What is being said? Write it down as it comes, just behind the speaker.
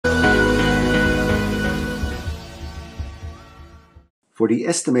For the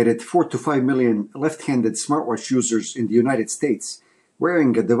estimated 4 to 5 million left-handed smartwatch users in the United States,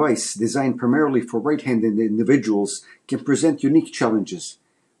 wearing a device designed primarily for right-handed individuals can present unique challenges.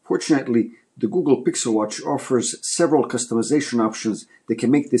 Fortunately, the Google Pixel Watch offers several customization options that can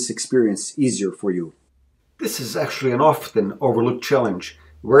make this experience easier for you. This is actually an often overlooked challenge,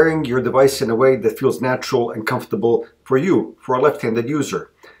 wearing your device in a way that feels natural and comfortable for you, for a left-handed user.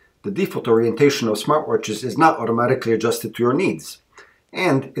 The default orientation of smartwatches is not automatically adjusted to your needs.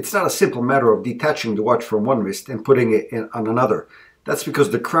 And it's not a simple matter of detaching the watch from one wrist and putting it on another. That's because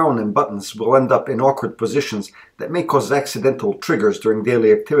the crown and buttons will end up in awkward positions that may cause accidental triggers during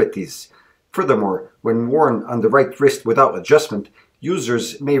daily activities. Furthermore, when worn on the right wrist without adjustment,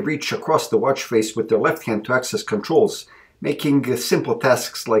 users may reach across the watch face with their left hand to access controls, making simple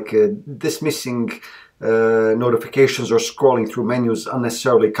tasks like dismissing notifications or scrolling through menus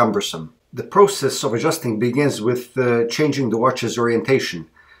unnecessarily cumbersome. The process of adjusting begins with changing the watch's orientation.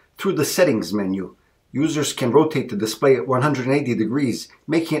 Through the settings menu, users can rotate the display at 180 degrees,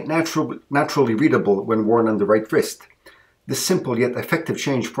 making it naturally readable when worn on the right wrist. This simple yet effective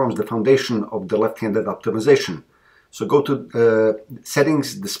change forms the foundation of the left-handed optimization. So go to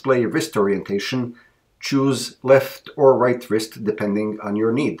Settings, Display Wrist Orientation, choose left or right wrist depending on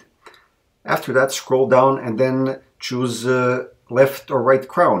your need. After that, scroll down and then choose left or right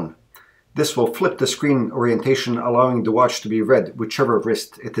crown. This will flip the screen orientation, allowing the watch to be read whichever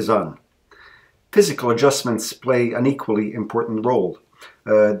wrist it is on. Physical adjustments play an equally important role.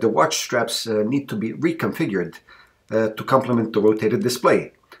 The watch straps need to be reconfigured to complement the rotated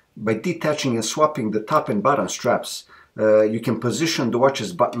display. By detaching and swapping the top and bottom straps, you can position the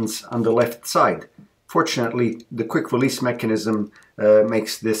watch's buttons on the left side. Fortunately, the quick release mechanism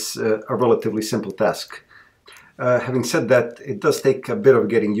makes this a relatively simple task. Having said that, it does take a bit of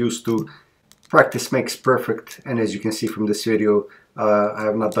getting used to. Practice makes perfect, and as you can see from this video, I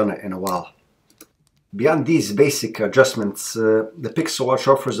have not done it in a while. Beyond these basic adjustments, the Pixel Watch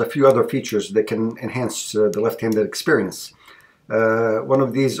offers a few other features that can enhance the left-handed experience. One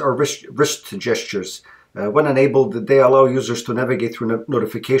of these are wrist gestures. When enabled, they allow users to navigate through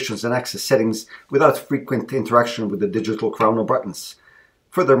notifications and access settings without frequent interaction with the digital crown or buttons.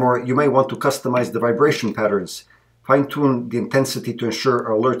 Furthermore, you may want to customize the vibration patterns, fine-tune the intensity to ensure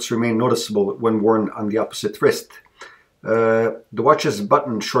alerts remain noticeable when worn on the opposite wrist. The watch's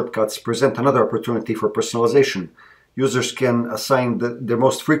button shortcuts present another opportunity for personalization. Users can assign their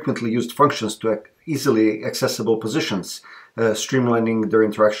most frequently used functions to easily accessible positions, streamlining their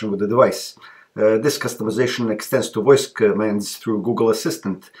interaction with the device. This customization extends to voice commands through Google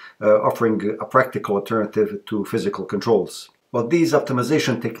Assistant, offering a practical alternative to physical controls. While these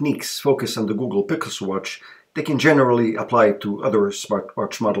optimization techniques focus on the Google Pixel Watch, they can generally apply to other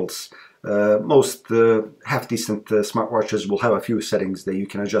smartwatch models. Most half-decent smartwatches will have a few settings that you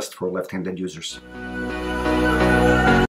can adjust for left-handed users.